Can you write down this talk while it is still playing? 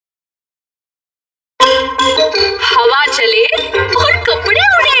हवा चले और कपड़े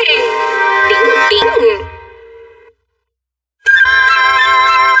उड़े। टिंग टिंग।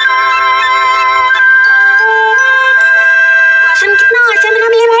 मौसम कितना अच्छा बना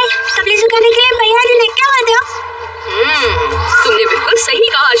मेरे भाई, कपड़े सुखाने के लिए भैया जी लेके आते हो। तुमने बिल्कुल सही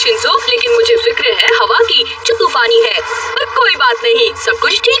कहा शिंजो, लेकिन मुझे फिक्र है हवा की जो तूफानी है। पर कोई बात नहीं, सब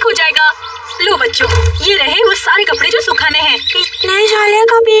कुछ ठीक हो जाएगा। लो बच्चों, ये रहे वो सारे कपड़े जो सुखाने हैं। इतने सारे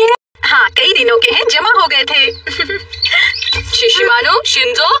कपड़े? हाँ, कई दिनों के हैं, जमा हो गए थे। शिशिमानो,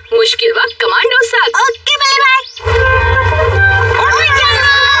 शिंजो, मुश्किल वक्त कमांडो साथ। ओके बड़े भाई।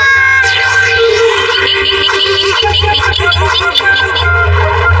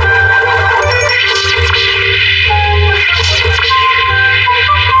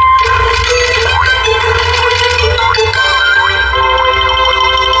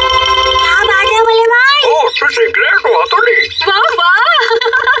 वाह वाह।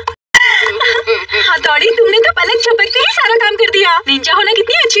 हथौड़ी, तुमने तो पलक झपकते ही सारा काम कर दिया। निंजा होना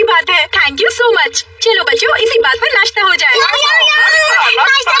कितनी अच्छी बात है। Thank you so much. चलो बच्चों, इसी बात पर नाश्ता हो जाए।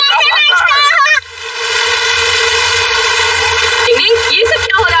 ये सब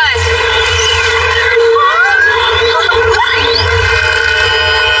क्या हो रहा है?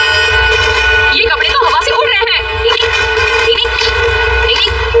 ये कपड़े तो हवा से उड़ रहे हैं।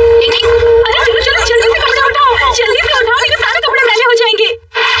 अरे चलो चलो, जल्दी से कपड़े उठाओ, जल्दी से उठाओ, ये सारे कपड़े मैले हो जाएंगे।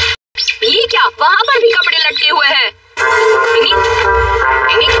 ये क्या, वहाँ पर भी कपड़े लटके हुए हैं।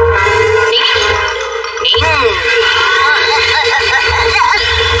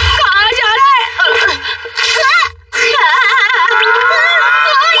 कहाँ जा रहा है?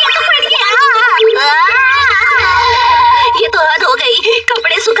 ये तो हद हो गई,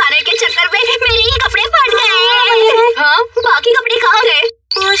 कपड़े सुखाने के चक्कर में मेरे ही कपड़े फट गए। हाँ, बाकी कपड़े कहाँ गए?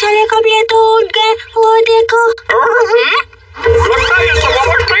 वो सारे कपड़े तो उठ गए, वो देखो।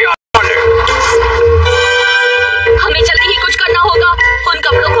 हमें जल्दी ही कुछ करना होगा, उन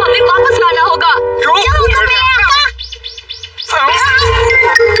कपड़ों को हमें वापस लाना होगा।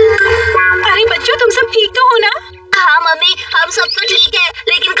 अरे बच्चों, तुम सब ठीक तो हो ना? हाँ मम्मी, हम सब तो ठीक है,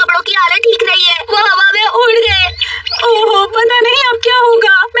 लेकिन कपड़ों की हालत ठीक नहीं है, वो हवा में उड़ गए। ओहो, पता नहीं अब क्या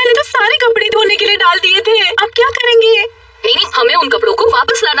होगा। मैंने तो सारे कपड़े धोने के लिए डाल दिए थे, अब क्या करेंगे? नहीं, हमें उन कपड़ों को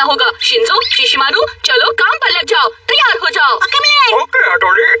वापस लाना होगा। शिंजो, शिशिमारू, चलो काम पर लग जाओ, तैयार हो जाओ। ओके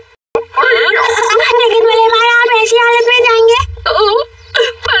हथौड़ी। लेकिन मेरे भाई, आप ऐसी हालत में जाएंगे?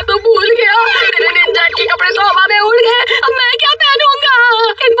 मैं तो भूल गया, मेरे निंजा के कपड़े तो हवा में उड़ गए। अब मैं क्या पहनूंगा?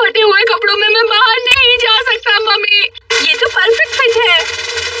 इन फटे हुए कपड़ों में मैं बाहर नहीं जा सकता। मम्मी, ये तो परफेक्ट फिट है।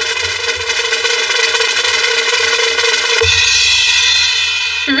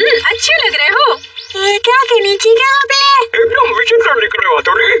 अच्छे लग रहे हो। ये क्या के नीचे क्या कपड़े? एकदम विचित्र दिख रहे हो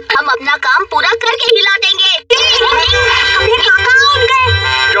हथौड़ी। हम अपना काम पूरा करके ही लौटेंगे। कपड़े कहाँ उड़ गए?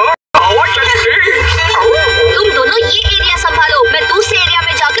 हवा चली गई। तुम दोनों ये एरिया संभालो, मैं दूसरे एरिया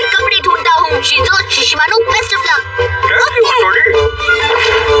में जाकर कपड़े ढूंढता हूँ। Shinzo, शिशिमानो, best of luck.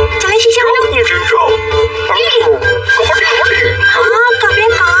 चलो शिशिमानो। हाँ, कपड़े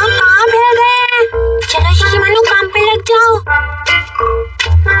कहाँ फैल गए? चलो शिशिमानो, काम पे लग जाओ।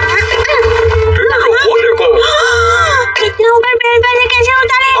 इतना ऊपर पेड़ पर कैसे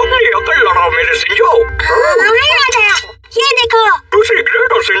उतारे? अपनी अकल लड़ाओ मेरे शिंजो। नहीं आ गया। ये देखो। दूसरी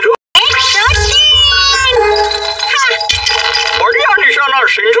ग्रेड और शिंजो। बढ़िया निशाना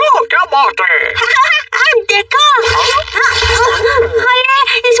शिंजो, क्या बात है। अब देखो। अरे,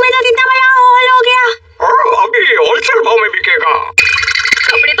 इसमें तो कितना बड़ा होल हो गया। अभी होलसेल भाव में बिकेगा।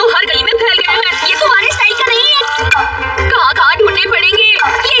 कपड़े तो हर गली में फैल गए हैं। ये तुम्हारे स्टाइल का नहीं है। कहाँ ढूंढने पड़ेंगे?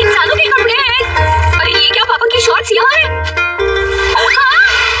 ये इंसानों के कपड़े हैं। अरे ये क्या, पापा की शॉर्ट्स यहाँ है?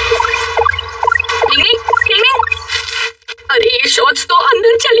 अरे ये शॉर्ट्स तो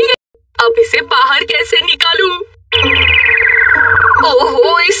अंदर चली गई, अब इसे बाहर कैसे निकालूं?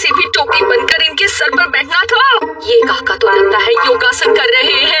 ओहो, इसे भी टोपी बनकर इनके सर पर बैठना था। ये काका तो लगता है योगासन कर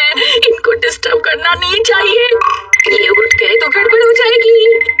रहे हैं, इनको डिस्टर्ब करना नहीं चाहिए। ये उठ गए तो गड़बड़ हो जाएगी।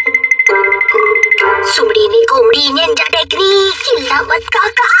 सुमड़ी ने कोमड़ी निंजा टेक्निक, चिल्ला मत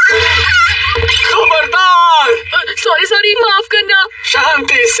काका। खबरदार। सॉरी, माफ करना।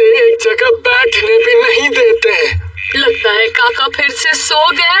 शांति से एक जगह बैठने भी नहीं देते। लगता है काका फिर से सो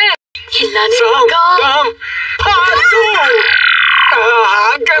गए। हिलाने का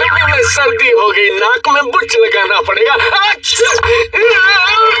गर्मी में सर्दी हो गई, नाक में बुच लगाना पड़ेगा।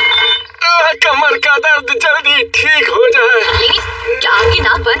 कमर का दर्द जल्दी ठीक हो जाए। क्या आपकी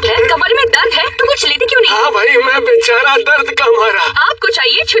नाक बंद है? कमर में दर्द है तो कुछ लेते क्यों नहीं? हाँ भाई, मैं बेचारा दर्द का मारा। आपको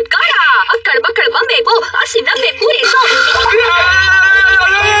चाहिए छुटकारा। कड़वा कड़वा बेबो 80-90 पूरे 100।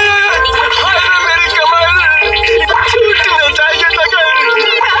 मेरी कमर छूटने चाहिए।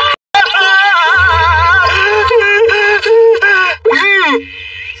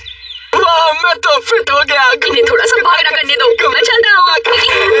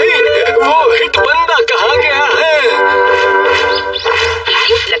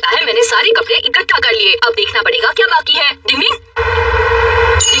 चाहिए। अब देखना पड़ेगा क्या बाकी है। डिंग डिंग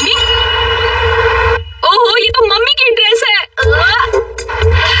डिंग डिंग। ओहो, ये तो मम्मी की ड्रेस है।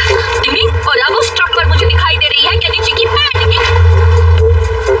 डिंग डिंग। और अब उस ट्रक पर मुझे दिखाई दे रही है केनिची की पैंट। डिंग डिंग।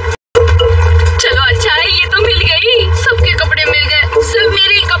 चलो अच्छा है, ये तो मिल गई। सबके कपड़े मिल गए, सिर्फ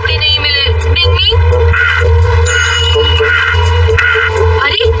मेरे ही कपड़े नहीं मिले। डिंग डिंग।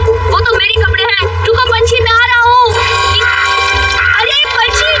 अरे वो तो मेरे कपड़े हैं। रुको पंछी, मैं आ रहा हूँ। अरे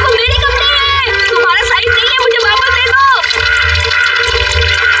पंछी, वो मेरे कपड़े हैं, तुम्हारा साइज नहीं है, मुझे वापस दे दो।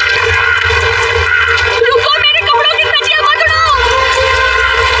 रुको, मेरे कपड़ों की धज्जियां मत उड़ाओ।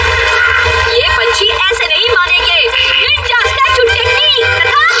 ये पंछी ऐसे नहीं मानेंगे। निंजा स्टैचू टेक्निक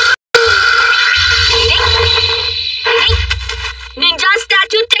तथा निंजा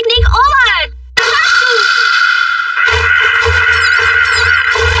स्टैचू टेक्निक ओवर।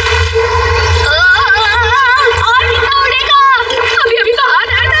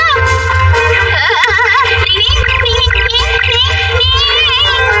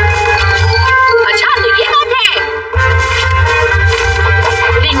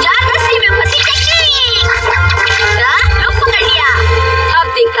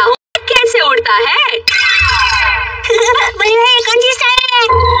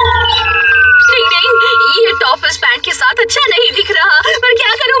 के साथ अच्छा नहीं दिख रहा, पर क्या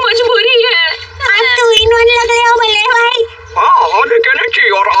करूं, मजबूरी है। आप तो इन-वन लग रहे हो बल्ले भाई। हाँ, आधे केनिची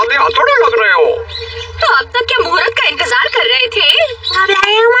और आधे हथौड़ी लग रहे हो। तो अब तक क्या मुहूर्त का इंतजार कर रहे थे?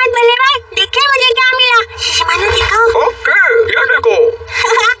 घबराए मत बल्ले भाई, देखिए मुझे क्या मिला। शिशिमानो दिखाओ। ओके, ये देखो।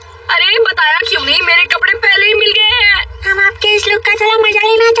 अरे बताया क्यों नहीं, मेरे कपड़े पहले ही मिल गए हैं। हम आपके इस लुक का थोड़ा मजा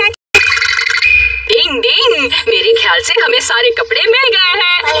लेना चाहते। डिंग डिंग, मेरे ख्याल से हमें सारे कपड़े मिल गए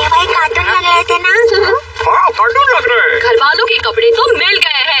हैं। बल्ले भाई कार्टून लग रहे थे ना। हाँ, कार्टून लग रहे हैं। घर वालों के कपड़े तो मिल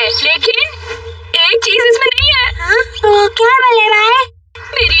गए हैं, लेकिन एक चीज इसमें नहीं है। हाँ, वो क्या बल्ले भाई?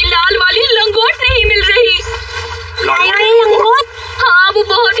 मेरी लाल वाली लंगोट नहीं मिल रही। लाल वाली लंगोट? हाँ, वो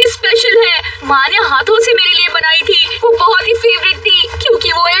बहुत ही स्पेशल है। माँ ने हाथों से मेरे लिए बनाई थी। वो बहुत ही फेवरेट थी, क्योंकि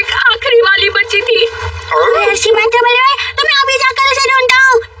वो एक आखिरी वाली बच्ची थी। ऐसी बात है बल्ले भाई, तो मैं अभी जाकर उसे ढूंढता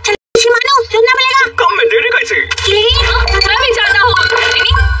हूँ। चलो शिशिमानो, ढूंढना पड़ेगा। कम में देरी कैसे? मैं भी जाता हूँ।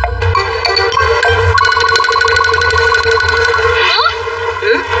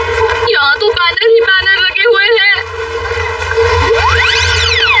 यहाँ तो बैनर ही बैनर लगे हुए हैं।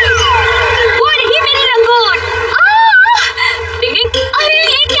 वो रही मेरी लंगोट। अरे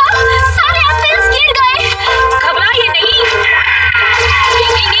ये क्या, सारे एप्पल्स गिर गए। घबराइए नहीं।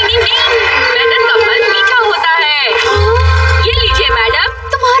 मेहनत का फल मीठा होता है। ये लीजिए मैडम,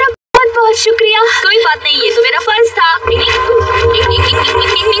 तुम्हारा बहुत बहुत शुक्रिया। कोई बात नहीं, ये तो मेरा फर्ज था।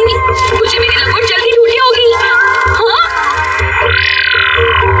 मुझे मेरी लंगोट जल्दी ढूंढनी होगी। हाँ,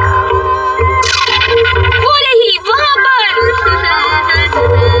 वो रही वहाँ पर।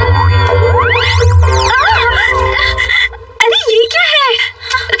 अरे ये क्या है?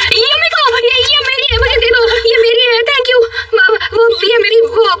 ये मेरे को, ये मेरी है, मुझे दे दो। ये मेरी है, थैंक यू। वो ये मेरी,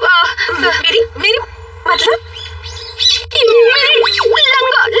 मेरी मतलब मेरी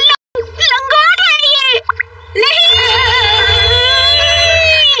लंगोट है ये। नहीं,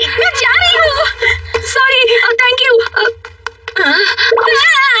 मैं जा रही हूँ। Sorry, thank you.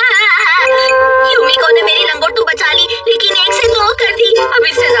 यूमिको ने मेरी लंगोट तो बचा ली, लेकिन एक से दो कर दी। अब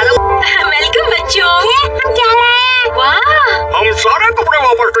इससे ज्यादा। वेलकम बच्चों। हम क्या रहे हैं? वाह, हम सारे कपड़े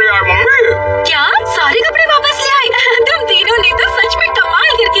वापस ले आए मम्मी। क्या सारे कपड़े वापस ले आए? तुम तीनों ने तो सच में कमाल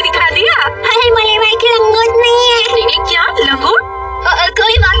करके दिखा दिया। अरे बल्ले भाई की लंगोट नहीं है। क्या लंगोट?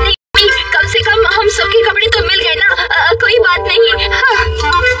 कोई बात नहीं, कम से कम हम सबके कपड़े तो मिल गए ना। कोई बात नहीं। हाँ,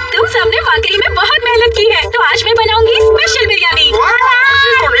 तुम सबने वाकई में बहुत मेहनत की है, तो आज मैं बनाऊंगी स्पेशल बिरयानी।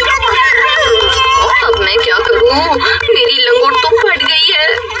 अब मैं क्या करूँ, मेरी लंगोट तो फट गई है।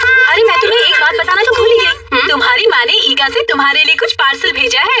 अरे मैं तुम्हें एक बात बताना तो भूल ही गई। तुम्हारी माँ ने ईगा से तुम्हारे लिए कुछ पार्सल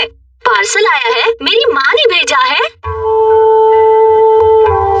भेजा है। पार्सल आया है? मेरी माँ ने भेजा है?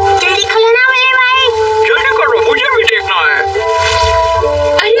 जल्दी खोलो ना बल्ले भाई। जल्दी करो, मुझे भी देखना है।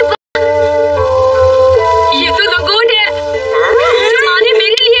 अरे ये तो लंगोट है, माँ ने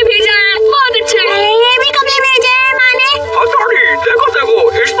मेरे लिए भेजा है। बहुत अच्छे। ये भी कपड़े भेजे हैं माँ ने। हथौड़ी, देखो देखो,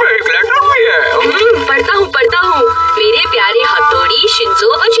 इसमें एक लेटर भी है। पढ़ता हूँ। मेरे प्यारे हथौड़ी, शिंजो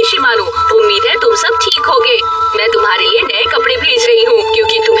और शिशिमारू, उम्मीद है तुम सब ठीक होगे। मैं तुम्हारे लिए नए कपड़े भेज रही हूँ,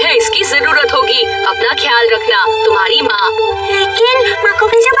 क्योंकि तुम्हें इसकी जरूरत होगी। अपना ख्याल रखना, तुम्हारी माँ। लेकिन माँ को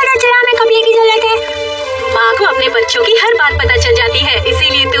कैसे पता चला हमें कपड़े की जरूरत है? माँ को अपने बच्चों की हर बात पता चल जाती है,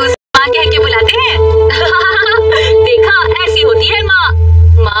 इसीलिए तो उसे माँ कह के बुलाते हैं। देखा, ऐसी होती है माँ।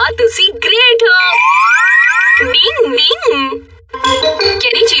 माँ तुसी ग्रेट हो। डिंग डिंग।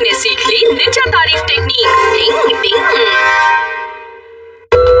 केनिची ने सीख ली निंजा तारीफ टेक्निक। डिंग डिंग।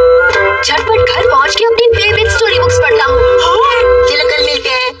 झटपट घर पहुंच आज के अपनी फेवरेट स्टोरी बुक्स पढ़ता हूँ। चलो कल मिलते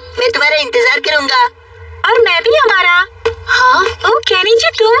हैं, मैं तुम्हारा इंतजार करूंगा। और मैं भी हमारा। हाँ? ओ कैनी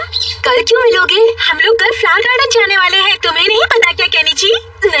जी, तुम कल क्यों मिलोगे? हम लोग कल फ्लावर गार्डन जाने वाले हैं। तुम्हें नहीं पता क्या कैनी जी?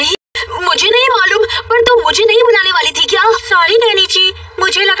 नहीं, मुझे नहीं मालूम, पर तुम मुझे नहीं बुलाने वाली थी क्या? सॉरी कैनी जी,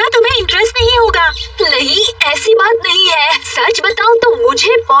 मुझे लगा तुम्हें इंटरेस्ट नहीं होगा। नहीं, ऐसी बात नहीं है। सच बताऊं तो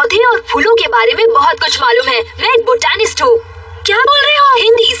मुझे पौधे और फूलों के बारे में बहुत कुछ मालूम है। मैं एक बोटानिस्ट हूँ। क्या बोल रहे हो?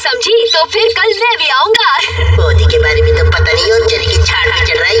 हिंदी समझी? तो फिर कल मैं भी आऊँगा। पौधे के बारे में तो पता नहीं और चने की झाड़ पे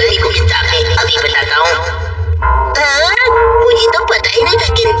चढ़ रहा है को किताब में। अभी बताता हूँ। मुझे तो पता ही नहीं था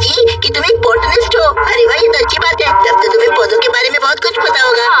किंजी कि तुम एक बोटनिस्ट हो। अरे वाह, ये तो अच्छी बात है। तब तो तुम्हें पौधों के बारे में बहुत कुछ पता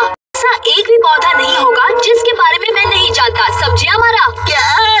होगा। हाँ, ऐसा एक भी पौधा नहीं होगा जिसके बारे में मैं नहीं जानता। समझे हमारा? क्या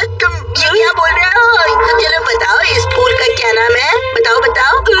तुम ये क्या बोल रहे हो? तो चलो बताओ, इस फूल का क्या नाम है? बताओ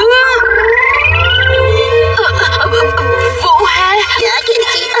बताओ। वो है क्या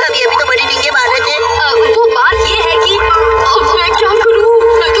किंजी? अभी तो बड़ी डींगे मार रहे थे। वो बात ये है कि मैं क्या करूँ?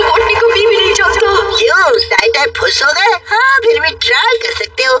 मैं तो बॉटनी को भी नहीं जानता। क्यों? टाई फुस हो गए? हाँ, फिर भी ट्राई कर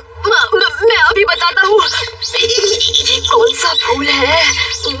सकते हो। मैं अभी बताता हूँ। ये कौन सा फूल है?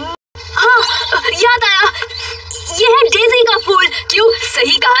 हाँ, याद आया, ये है डेज़ी का फूल। क्यों,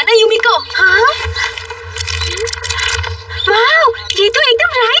 सही कहा ना युमिको? हाँ? वाओ, ये तो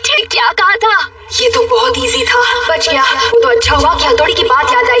एकदम राइट है। क्या कहा था? ये तो बहुत इजी था। बच गया। वो तो अच्छा हुआ कि हथौड़ी की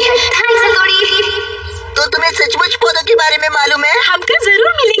बात याद आई है। थैंक्स हथौड़ी। तो तुम्हें सचमुच पौधों के बारे में मालूम है? हम कल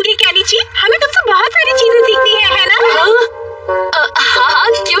जरूर मिलेंगे कैनी जी। हमें तुमसे बहुत सारी चीजें सीखनी है ना? हाँ,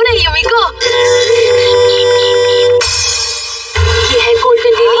 क्यों नहीं युमिको? ये है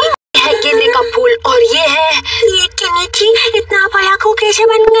गोल्डन लिली, ये है गेंदे का फूल और ये कैनी जी, इतना बड़ा को कैसे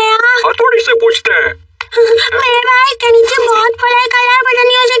बन गया? हथौड़ी से पूछते हैं। मेरे भाई कैनी जी बहुत पढ़ाई कर रहा है, पता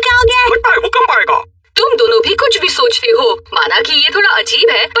नहीं उसे क्या हो गया। लगता है भूकंप आएगा। तुम दोनों भी कुछ भी सोचते हो। माना कि ये थोड़ा अजीब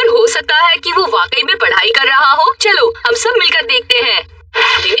है, पर हो सकता है कि वो वाकई में पढ़ाई कर रहा हो। चलो हम सब मिलकर देखते हैं।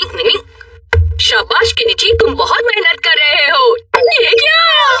 शाबाश कैनी जी, तुम बहुत मेहनत कर रहे हो। ये क्या?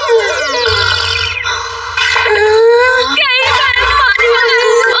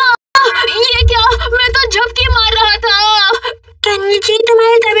 ये क्या? मैं तो झपकी मार रहा था। कैनी जी,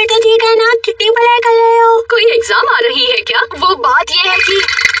 तुम्हारी तबीयत तो ठीक है ना? कितनी पढ़ाई कर रहे हो? कोई एग्जाम आ रही है क्या? वो बात ये है कि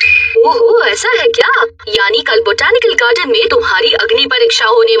ओहो, ऐसा है क्या? यानी कल बोटानिकल गार्डन में तुम्हारी अग्नि परीक्षा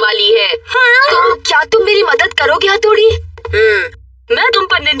होने वाली है। हाँ? तो क्या तुम मेरी मदद करोगे हथौड़ी? मैं तुम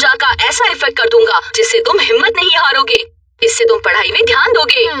पर निंजा का ऐसा इफेक्ट कर दूंगा जिससे तुम हिम्मत नहीं हारोगे। इससे तुम पढ़ाई में ध्यान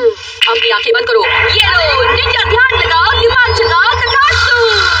दोगे। अपनी आंखें बंद करो। ये लो, निंजा ध्यान लगाओ, दिमाग चलाओ, तकाशु।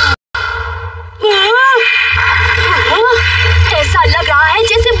 ऐसा लग रहा है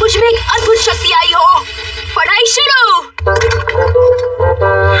जैसे मुझ में एक अद्भुत शक्ति आई हो। पढ़ाई शुरू।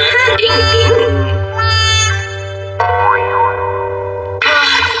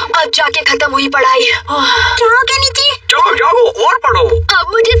 अब जाके खत्म हुई पढ़ाई। क्या कैनी जी? चलो जाओ और पढ़ो।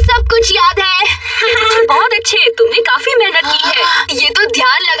 अब मुझे सब कुछ याद है। बहुत अच्छे, तुमने काफी मेहनत की है। ये तो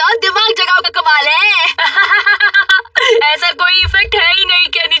ध्यान लगाओ, दिमाग जगाओ का कमाल है। ऐसा कोई इफेक्ट है ही नहीं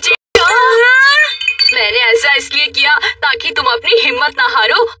कैनी जी। मैंने ऐसा इसलिए किया ताकि तुम अपनी हिम्मत ना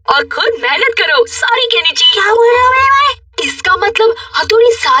हारो और खुद मेहनत करो। सॉरी कैनी जी। क्या बोल रहे हो मेरे भाई? इसका मतलब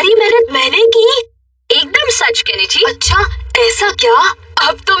हथौड़ी सारी मेहनत मैंने की? एकदम सच कैनी जी। अच्छा, ऐसा क्या?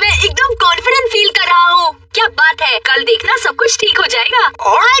 अब तो मैं एकदम कॉन्फिडेंट फील कर रहा हूँ। क्या बात है, कल देखना सब कुछ ठीक हो जाएगा।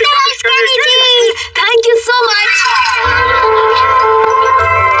 Thank you so much.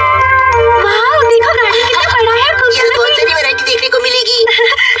 वाह, देखो गार्डन कितना बड़ा है, खूबसूरत। बहुत सारी वैरायटी देखने को मिलेगी।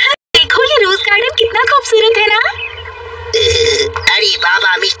 देखो ये रोज गार्डन कितना खूबसूरत है ना? अरे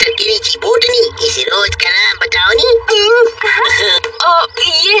बाबा मिस्टर किरीची बोटनी, इस रोज का नाम बताओ नी।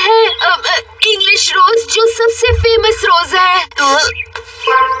 ये है इंग्लिश रोज, जो सबसे फेमस रोज है।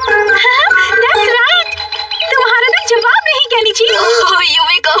 That's right. तुम्हारा तो जवाब नहीं कैनी जी।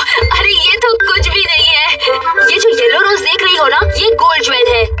 युमिको, अरे ये तो कुछ भी नहीं है। ये जो येलो रोज देख रही हो ना, ये गोल्ड ज्वेल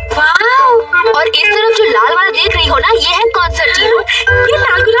है। वाह। और इस तरफ जो लाल वाला देख रही हो ना, ये है कॉन्सर्टीनो। ये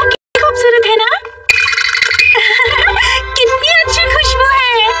लाल गुलाब कितनी खूबसूरत है ना? कितनी अच्छी खुशबू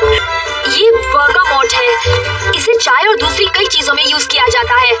है। ये बर्गामोट है। इसे चाय और दूसरी कई चीजों में यूज किया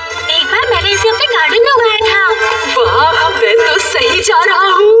जाता है। एक बार मैंने इसे अपने गार्डन में उगाया था। वाह, मैं तो सही जा रहा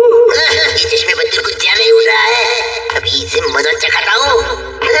हूँ। ये चश्मे बंदर कुछ ज्यादा ही उड़ रहा है। अभी इसे मजा चखाता हूँ।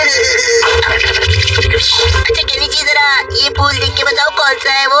 अच्छा कहनी जी, जरा ये फूल देख के बताओ कौन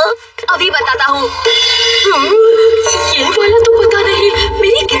सा है वो? अभी बताता हूँ। ये वाला तो पता नहीं,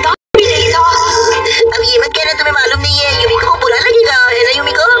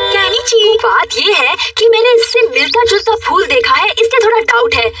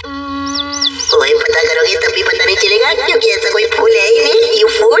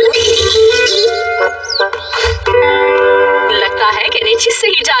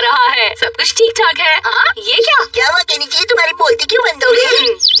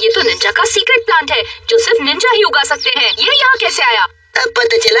 उगा सकते हैं। ये यहाँ कैसे आया? अब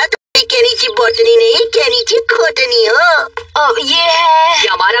पता चला तुम कैनीची बॉटनी नहीं, कैनीची खोटनी हो। ये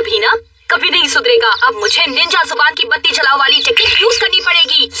हमारा भी ना कभी नहीं सुधरेगा। अब मुझे निंजा जुबान की बत्ती चलाओ वाली टेक्निक यूज करनी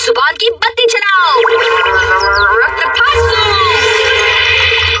पड़ेगी। जुबान की बत्ती चलाओ।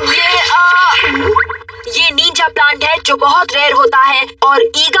 ये निंजा प्लांट है जो बहुत रेयर होता है और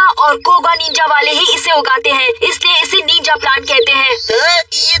ईगा और कोगा निंजा वाले ही इसे उगाते हैं, इसलिए इसे निंजा प्लांट कहते हैं।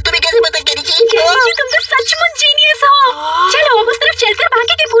 ये तुम्हें कैसे पता कैनीची? तुम तो सचमुच जीनियस हो। चलो अब उस तरफ चलकर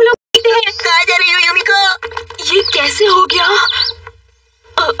बाकी के फूलों को देखते हैं। कहाँ जा रही हो युमिको? ये कैसे हो गया?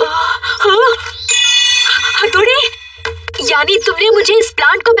 हाथोड़ी, यानी तुमने मुझे इस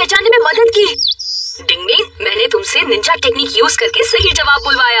प्लांट को पहचानने में मदद की। डिंग डिंग, मैंने तुमसे निंजा टेक्निक यूज करके सही जवाब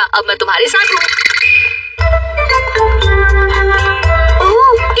बुलवाया। अब मैं तुम्हारे साथ हूँ। ओह,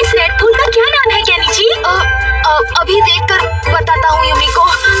 इस रेड फूल का क्या नाम है कैनीची? अभी देखकर बताता हूँ युमिको।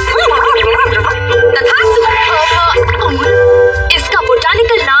 इसका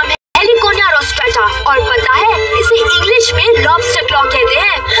बोटानिकल नाम है हेलिकोनिया रोस्ट्रेटा और पता है इसे इंग्लिश में लॉबस्टर क्लॉ कहते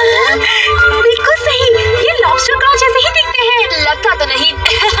हैं। बिल्कुल सही, ये लॉबस्टर क्लॉ जैसे ही दिखते हैं। लगता तो नहीं।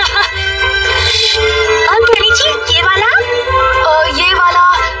 और कैनीची, ये वाला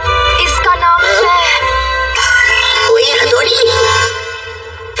इसका नाम है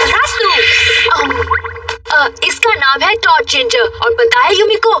इसका नाम है टॉड जिंजर और पता है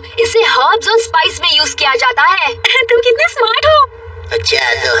युमिको, इसे हर्ब्स और स्पाइस में यूज किया जाता है। तुम कितने स्मार्ट हो।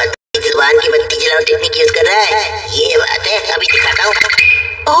 अच्छा, तो जुबान की बत्ती जलाओ टेक्निक यूज कर रहा है, ये बात है। अभी दिखाता हूँ।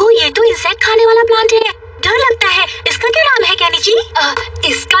 ओह, ये तो इंसेक्ट खाने वाला प्लांट है। डर लगता है। इसका क्या नाम है कैनीची?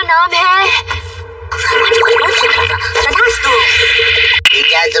 इसका नाम है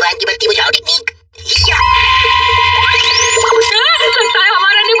जुबान की बत्ती बुझाओ टेक्निक। लगता है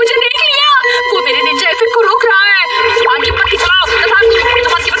हमारा ने मुझे देख लिया। वो मेरे निंजा इफेक्ट को रोक रहा है। जुबान की बत्ती चलाओ, जुबान की बत्ती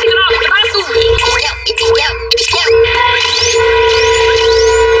चलाओ।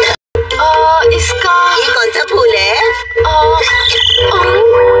 इसका ये कौन सा फूल है?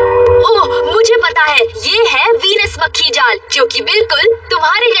 मुझे पता है, ये है वीनस मक्खी जाल, जो कि बिल्कुल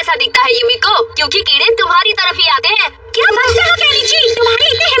तुम्हारे जैसा दिखता है युमिको, क्योंकि कीड़े तुम्हारी तरफ ही आते हैं। क्या बात हो कैनीची, तुम्हारी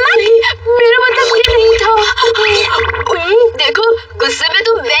इतनी हिम्मत? मेरा मतलब ये नहीं था। देखो, गुस्से में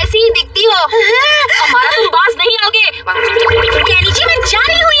तुम वैसी ही दिखती हो। हमारा तुम बाज नहीं आओगे। कैनीची, मैं जा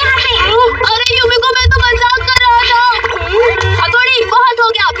रही हूँ यहाँ से। अरे युमिको, मैं तो मजाक कर रहा था। हथौड़ी, बहुत हो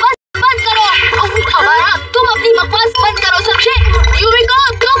गया, बस बंद करो। हमारा, तुम अपनी बकवास बंद करो, समझे? युमिको,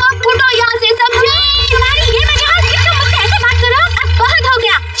 तुम अब फुटो यहाँ से, समझे? तुम्हारी ये मजाक कि तुम मुझसे ऐसे बात करो। अब बहुत हो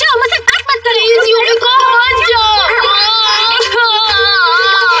गया, जाओ, मुझसे बात मत करो। युमिको, मान जाओ।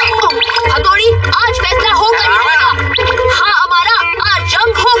 हथौड़ी, आज फैसला होकर ही रहेगा। हाँ, हमारा आज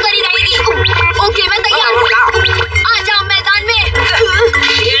जंग होकर ही रहेगी। ओके, मैं तैयार हूँ। आ जाओ मैदान में।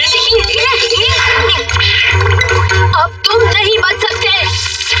 अब तुम नहीं बच सकते।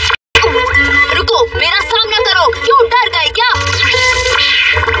 रुको, मेरा सामना करो। क्यों डर गए क्या?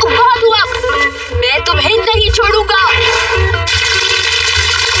 बहुत हुआ, मैं तुम्हें नहीं छोड़ूंगा।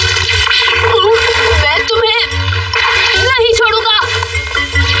 मैं तुम्हें नहीं छोड़ूंगा।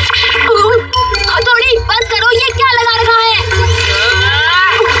 हथौड़ी, बंद करो, ये क्या लगा रखा है?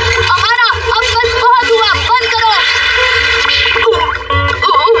 हमारा, अब बस बहुत हुआ, बंद करो।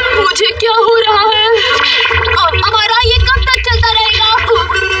 मुझे क्या हो रहा है? हमारा, ये कब तक चलता रहेगा?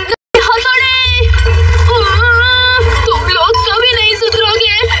 हथौड़ी, तुम लोग कभी नहीं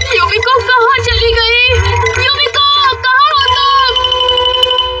सुधरोगे। युमिको कहाँ चली गई? युमिको, कहाँ हो तुम?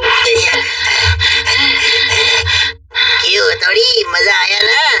 क्यों हथौड़ी, मजा आया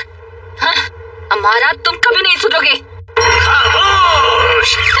ना? हाँ, हमारा, तुम कभी नहीं सुधरोगे। खामोश!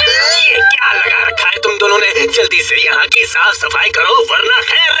 ये क्या लगा रखा है तुम दोनों ने? जल्दी से यहाँ की साफ सफाई करो, वरना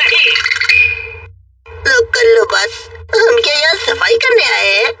खैर नहीं। लोग कर लो बात, हम क्या यहाँ सफाई करने आए